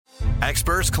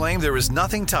Experts claim there is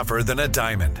nothing tougher than a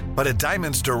diamond. But at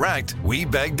Diamonds Direct, we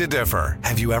beg to differ.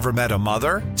 Have you ever met a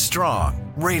mother?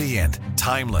 Strong, radiant,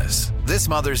 timeless. This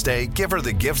Mother's Day, give her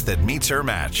the gift that meets her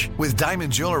match. With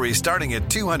diamond jewelry starting at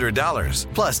 $200.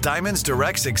 Plus Diamonds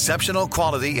Direct's exceptional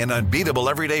quality and unbeatable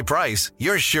everyday price,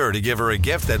 you're sure to give her a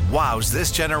gift that wows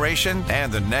this generation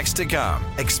and the next to come.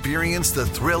 Experience the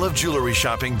thrill of jewelry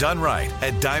shopping done right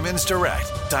at Diamonds Direct.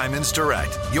 Diamonds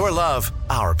Direct. Your love,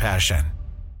 our passion.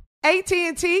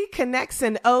 AT&T connects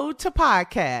an ode to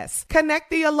podcasts.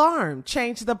 Connect the alarm.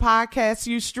 Change the podcast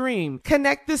you stream.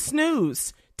 Connect the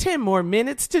snooze. 10 more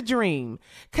minutes to dream.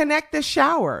 Connect the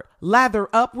shower. Lather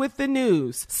up with the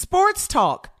news. Sports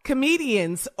talk,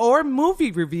 comedians, or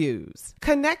movie reviews.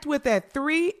 Connect with that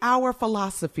 3-hour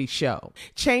philosophy show.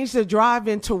 Change the drive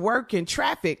into work in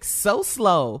traffic so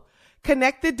slow.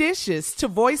 Connect the dishes to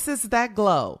voices that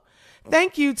glow.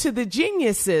 Thank you to the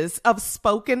geniuses of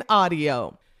spoken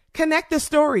audio. Connect the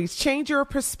stories, change your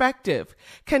perspective.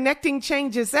 Connecting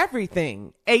changes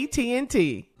everything.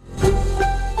 AT&T.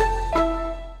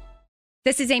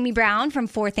 This is Amy Brown from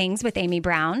 4 Things with Amy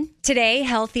Brown. Today,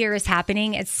 healthier is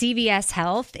happening at CVS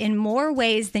Health in more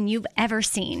ways than you've ever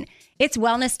seen. It's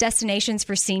wellness destinations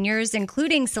for seniors,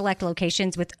 including select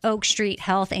locations with Oak Street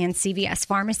Health and CVS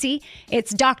Pharmacy.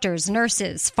 It's doctors,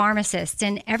 nurses, pharmacists,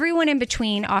 and everyone in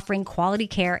between offering quality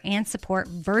care and support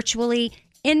virtually,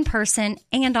 in person,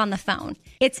 and on the phone.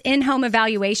 It's in-home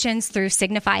evaluations through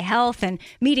Signify Health and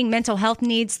meeting mental health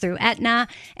needs through Aetna.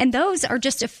 And those are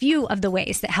just a few of the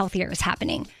ways that healthier is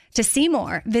happening. To see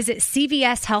more, visit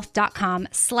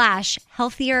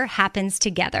cvshealth.com/healthier happens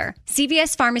together.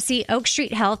 CVS Pharmacy, Oak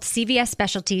Street Health, CVS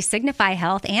Specialty, Signify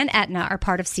Health, and Aetna are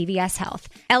part of CVS Health.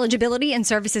 Eligibility and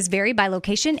services vary by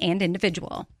location and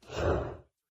individual.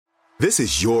 This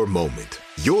is your moment,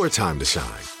 your time to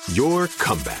shine, your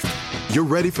comeback. You're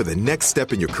ready for the next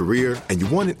step in your career, and you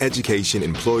want an education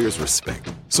employers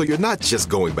respect. So you're not just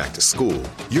going back to school,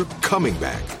 you're coming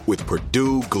back with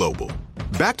Purdue Global.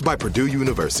 Backed by Purdue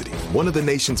University, one of the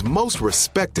nation's most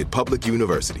respected public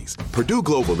universities, Purdue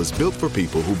Global is built for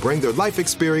people who bring their life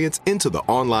experience into the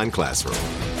online classroom.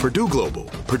 Purdue Global,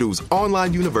 Purdue's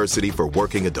online university for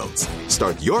working adults.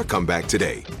 Start your comeback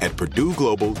today at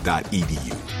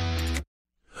purdueglobal.edu.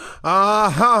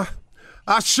 I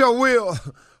sure will.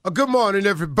 Good morning,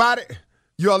 everybody.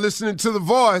 You are listening to The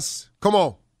Voice. Come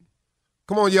on.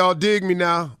 Come on, y'all. Dig me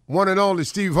now. One and only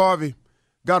Steve Harvey.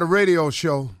 Got a radio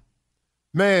show.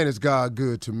 Man, is God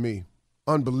good to me.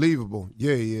 Unbelievable.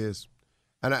 Yeah, he is.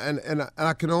 And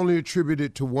I can only attribute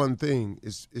it to one thing.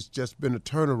 It's just been a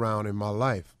turnaround in my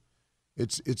life.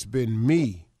 It's been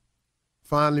me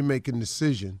finally making a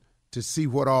decision to see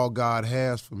what all God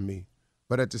has for me,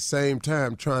 but at the same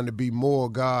time trying to be more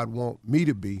God want me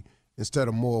to be instead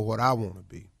of more what I want to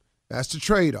be. That's the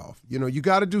trade-off. You know, you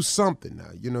got to do something now.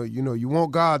 You you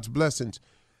want God's blessings.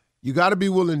 You got to be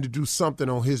willing to do something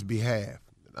on his behalf.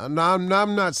 I'm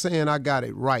not saying I got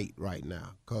it right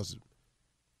now because,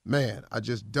 man, I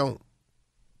just don't.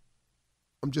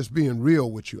 I'm just being real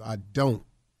with you. I don't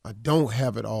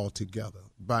have it all together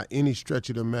by any stretch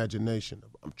of the imagination.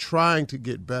 I'm trying to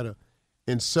get better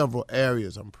in several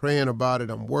areas. I'm praying about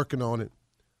it. I'm working on it.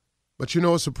 But,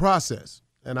 it's a process.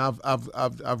 And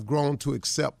I've grown to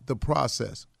accept the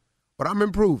process. But I'm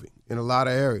improving in a lot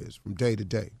of areas from day to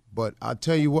day. But I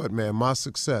tell you what, man, my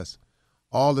success,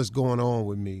 all that's going on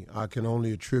with me, I can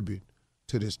only attribute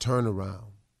to this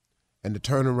turnaround. And the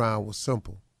turnaround was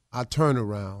simple. I turned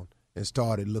around and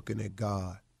started looking at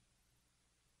God.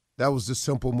 That was the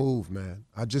simple move, man.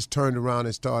 I just turned around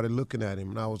and started looking at him,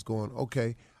 and I was going,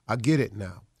 okay, I get it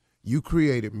now. You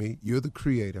created me. You're the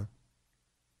creator.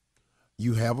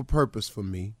 You have a purpose for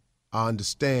me. I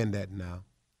understand that now.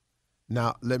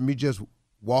 Now, let me just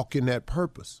walk in that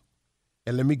purpose,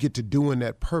 and let me get to doing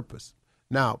that purpose.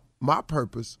 Now, my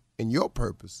purpose and your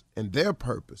purpose and their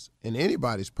purpose and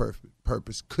anybody's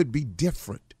purpose could be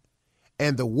different.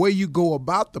 And the way you go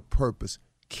about the purpose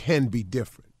can be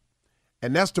different.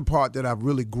 And that's the part that I've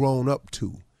really grown up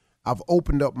to. I've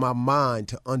opened up my mind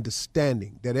to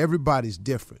understanding that everybody's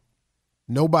different.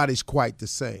 Nobody's quite the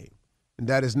same. And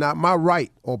that is not my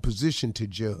right or position to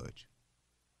judge,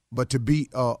 but to be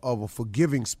of a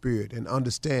forgiving spirit and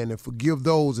understand and forgive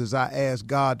those as I ask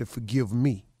God to forgive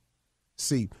me.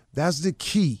 See, that's the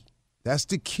key. That's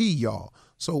the key, y'all.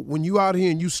 So when you out here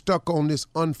and you stuck on this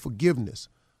unforgiveness,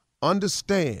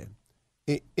 understand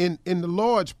in the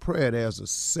Lord's Prayer, there's a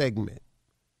segment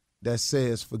that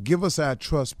says, forgive us our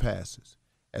trespasses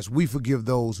as we forgive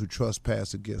those who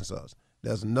trespass against us.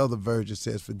 There's another version that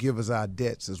says, forgive us our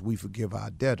debts as we forgive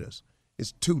our debtors.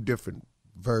 It's two different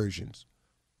versions.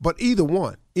 But either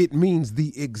one, it means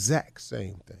the exact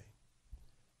same thing.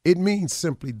 It means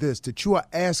simply this, that you are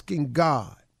asking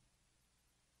God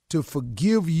to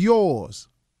forgive yours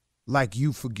like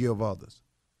you forgive others.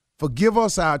 Forgive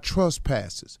us our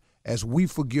trespasses as we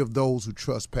forgive those who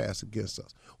trespass against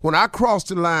us. When I cross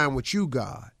the line with you,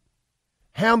 God,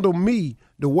 handle me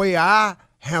the way I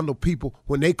handle people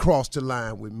when they cross the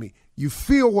line with me. You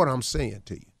feel what I'm saying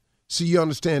to you. So you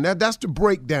understand that? That's the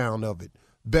breakdown of it.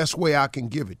 Best way I can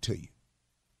give it to you.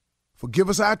 Forgive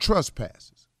us our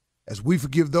trespasses as we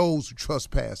forgive those who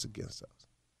trespass against us.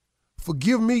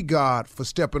 Forgive me, God, for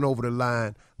stepping over the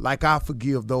line like I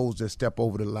forgive those that step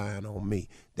over the line on me.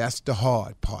 That's the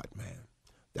hard part, man.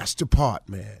 That's the part,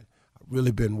 man, I've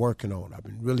really been working on. I've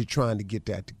been really trying to get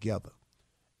that together.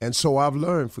 And so I've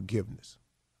learned forgiveness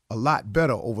a lot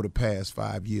better over the past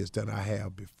 5 years than I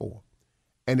have before.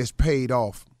 And it's paid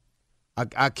off.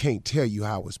 I can't tell you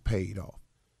how it's paid off,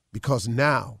 because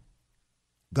now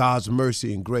God's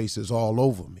mercy and grace is all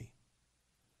over me,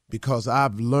 because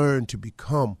I've learned to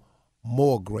become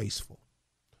more graceful.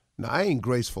 Now, I ain't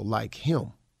graceful like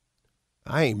him.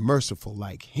 I ain't merciful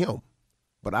like him,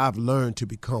 but I've learned to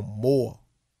become more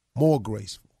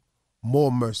graceful,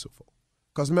 more merciful.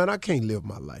 Because, man, I can't live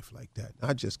my life like that.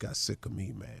 I just got sick of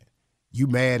me, man. You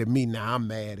mad at me, now I'm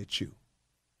mad at you.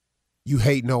 You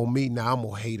hating on me, now I'm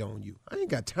going to hate on you. I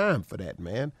ain't got time for that,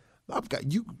 man. I've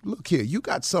got you. Look here, you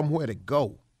got somewhere to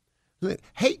go. Look,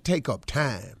 hate take up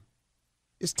time.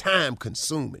 It's time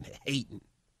consuming, hating.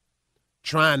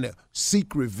 Trying to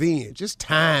seek revenge. It's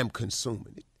time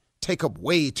consuming. It take up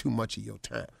way too much of your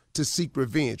time to seek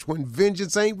revenge when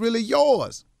vengeance ain't really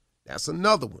yours. That's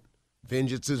another one.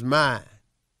 Vengeance is mine,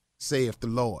 saith the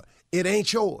Lord. It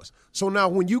ain't yours. So now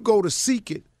when you go to seek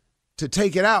it, to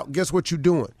take it out, guess what you're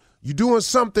doing? You're doing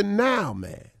something now,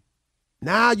 man.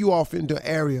 Now you off into an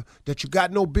area that you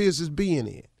got no business being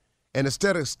in. And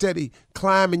instead of steady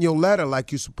climbing your ladder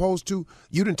like you're supposed to,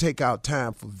 you done take out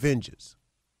time for vengeance.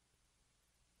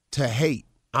 To hate.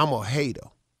 I'm a hater.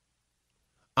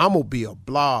 I'm going to be a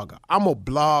blogger. I'm going to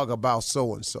blog about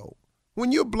so-and-so.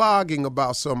 When you're blogging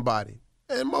about somebody,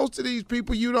 and most of these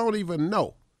people you don't even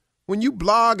know, when you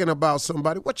blogging about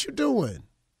somebody, what you doing?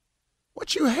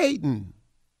 What you hating?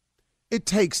 It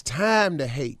takes time to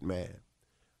hate, man.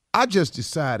 I just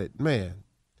decided, man,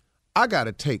 I got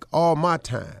to take all my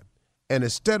time, and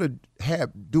instead of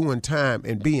doing time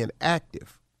and being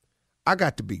active, I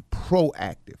got to be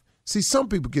proactive. See, some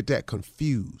people get that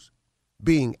confused,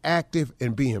 being active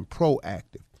and being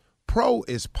proactive. Pro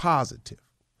is positive.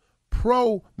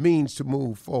 Pro means to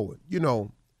move forward. You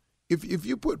know, if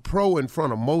you put pro in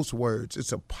front of most words,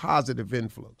 it's a positive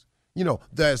influence. You know,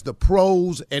 there's the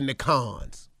pros and the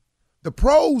cons. The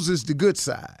pros is the good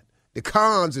side. The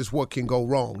cons is what can go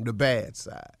wrong, the bad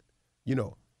side. You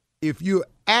know, if you're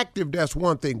active, that's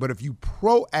one thing. But if you're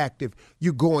proactive,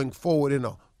 you're going forward in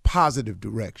a positive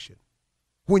direction.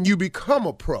 When you become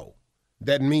a pro,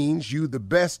 that means you the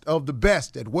best of the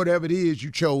best at whatever it is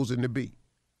you've chosen to be.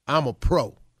 I'm a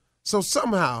pro. So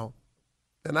somehow,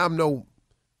 and I'm no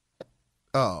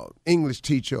English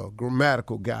teacher or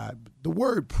grammatical guy, the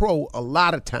word pro a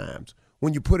lot of times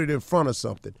when you put it in front of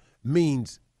something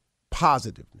means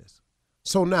positiveness.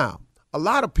 So now, a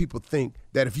lot of people think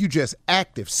that if you just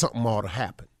active, something ought to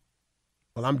happen.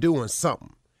 Well, I'm doing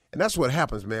something. And that's what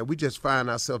happens, man. We just find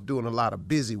ourselves doing a lot of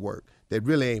busy work that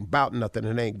really ain't about nothing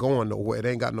and ain't going nowhere. It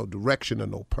ain't got no direction or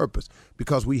no purpose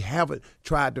because we haven't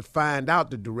tried to find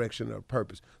out the direction or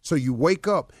purpose. So you wake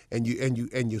up and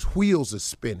your wheels are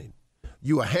spinning.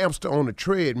 You a hamster on a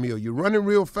treadmill. You're running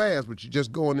real fast, but you're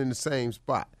just going in the same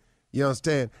spot. You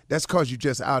understand? That's because you're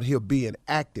just out here being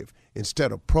active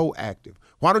instead of proactive.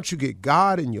 Why don't you get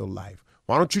God in your life?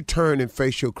 Why don't you turn and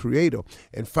face your Creator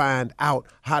and find out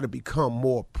how to become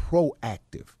more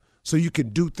proactive so you can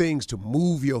do things to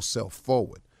move yourself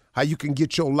forward, how you can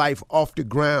get your life off the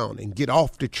ground and get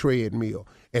off the treadmill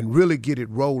and really get it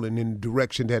rolling in the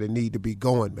direction that it need to be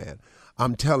going, man.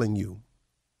 I'm telling you,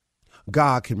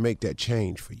 God can make that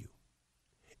change for you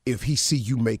if he see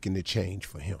you making the change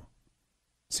for him.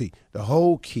 See, the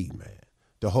whole key, man,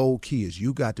 the whole key is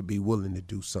you got to be willing to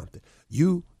do something.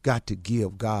 You got to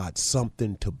give God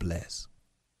something to bless.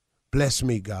 Bless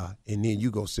me, God, and then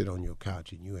you go sit on your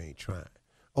couch and you ain't trying.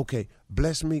 Okay,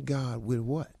 bless me, God, with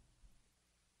what?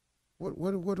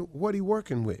 What he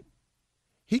working with?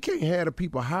 He can't have the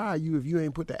people hire you if you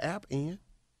ain't put the app in.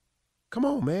 Come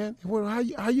on, man.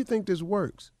 How you think this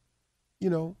works? You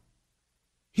know,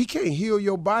 he can't heal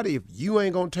your body if you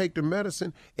ain't going to take the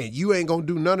medicine and you ain't going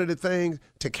to do none of the things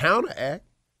to counteract.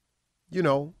 You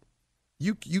know,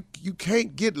 you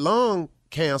can't get lung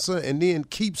cancer and then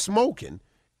keep smoking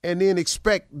and then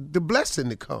expect the blessing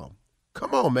to come.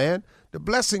 Come on, man. The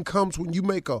blessing comes when you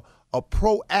make a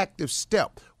proactive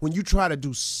step, when you try to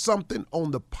do something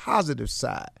on the positive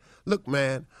side. Look,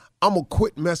 man, I'm going to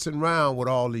quit messing around with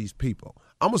all these people.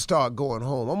 I'm going to start going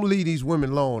home. I'm going to leave these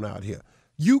women alone out here.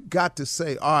 You got to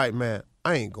say, all right, man,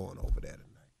 I ain't going over there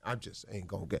tonight. I just ain't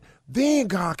going to get. Then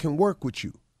God can work with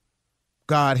you.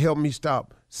 God, help me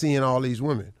stop seeing all these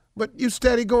women. But you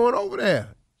steady going over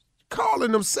there,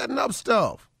 calling them, setting up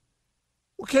stuff.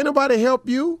 Well, can't nobody help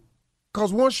you?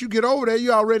 Because once you get over there,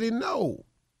 you already know.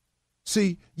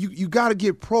 See, you got to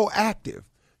get proactive.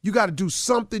 You got to do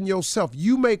something yourself.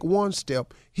 You make one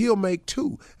step, he'll make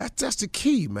two. That's the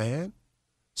key, man.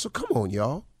 So come on,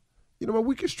 y'all. You know,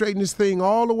 we can straighten this thing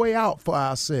all the way out for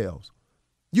ourselves.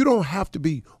 You don't have to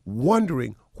be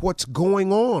wondering what's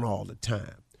going on all the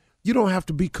time. You don't have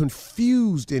to be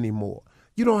confused anymore.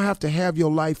 You don't have to have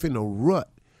your life in a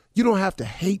rut. You don't have to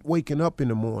hate waking up in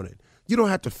the morning. You don't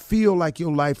have to feel like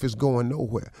your life is going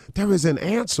nowhere. There is an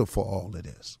answer for all of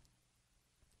this.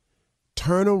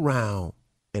 Turn around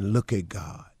and look at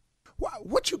God.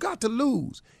 What you got to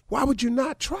lose? Why would you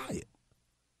not try it?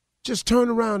 Just turn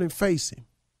around and face him.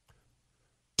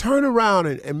 Turn around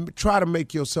and try to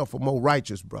make yourself a more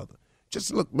righteous brother.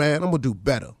 Just look, man, I'm going to do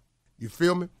better. You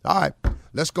feel me? All right,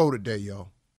 let's go today, y'all.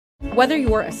 Whether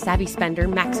you're a savvy spender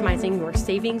maximizing your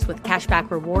savings with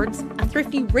cashback rewards, a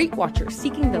thrifty rate watcher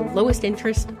seeking the lowest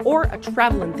interest, or a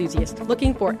travel enthusiast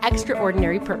looking for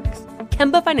extraordinary perks,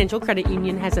 Kemba Financial Credit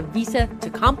Union has a visa to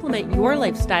complement your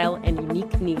lifestyle and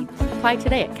unique needs. Apply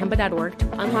today at Kemba.org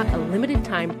to unlock a limited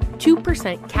time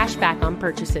 2% cash back on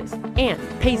purchases and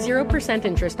pay 0%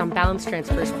 interest on balance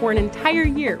transfers for an entire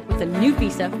year with a new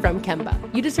visa from Kemba.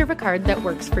 You deserve a card that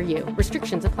works for you.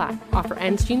 Restrictions apply. Offer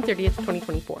ends June 30th,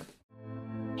 2024.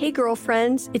 Hey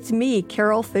girlfriends, it's me,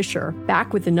 Carol Fisher,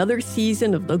 back with another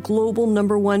season of the global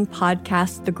 #1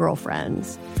 podcast, The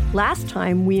Girlfriends. Last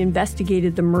time, we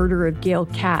investigated the murder of Gail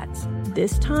Katz.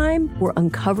 This time, we're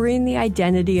uncovering the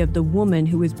identity of the woman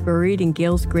who was buried in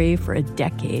Gail's grave for a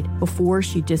decade before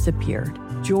she disappeared.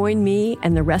 Join me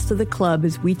and the rest of the club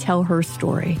as we tell her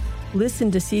story.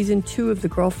 Listen to Season 2 of The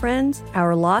Girlfriends,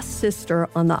 Our Lost Sister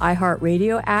on the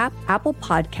iHeartRadio app, Apple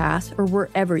Podcasts, or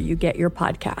wherever you get your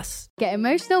podcasts. Get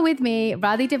emotional with me,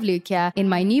 Radhi Devlukia, in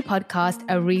my new podcast,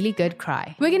 A Really Good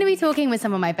Cry. We're going to be talking with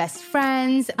some of my best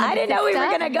friends. I didn't know we were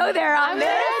going to go there on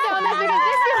this.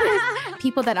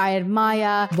 People that I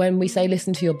admire. When we say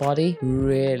listen to your body,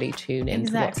 really tune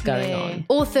into what's going on.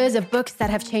 Authors of books that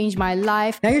have changed my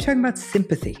life. Now you're talking about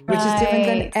sympathy, which is different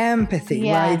than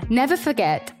empathy, right? Never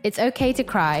forget, it's okay to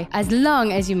cry as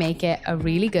long as you make it a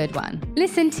really good one.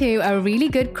 Listen to A Really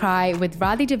Good Cry with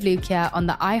Radhi Devlukia on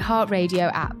the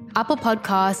iHeartRadio app, Apple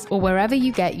Podcasts, or wherever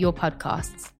you get your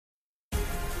podcasts.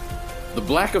 The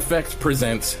Black Effect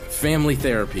presents Family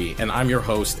Therapy, and I'm your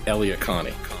host, Elliot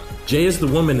Connie. Jay is the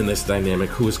woman in this dynamic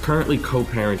who is currently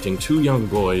co-parenting 2 young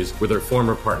boys with her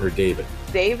former partner, David.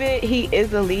 David, he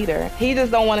is a leader. He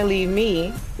just don't want to leave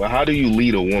me. But how do you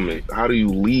lead a woman? How do you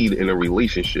lead in a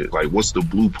relationship? Like, what's the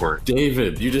blueprint?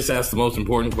 David, you just asked the most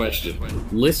important question.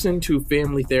 Listen to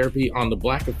Family Therapy on the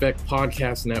Black Effect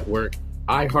Podcast Network,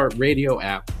 iHeartRadio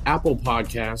app, Apple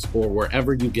Podcasts, or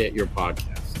wherever you get your podcasts.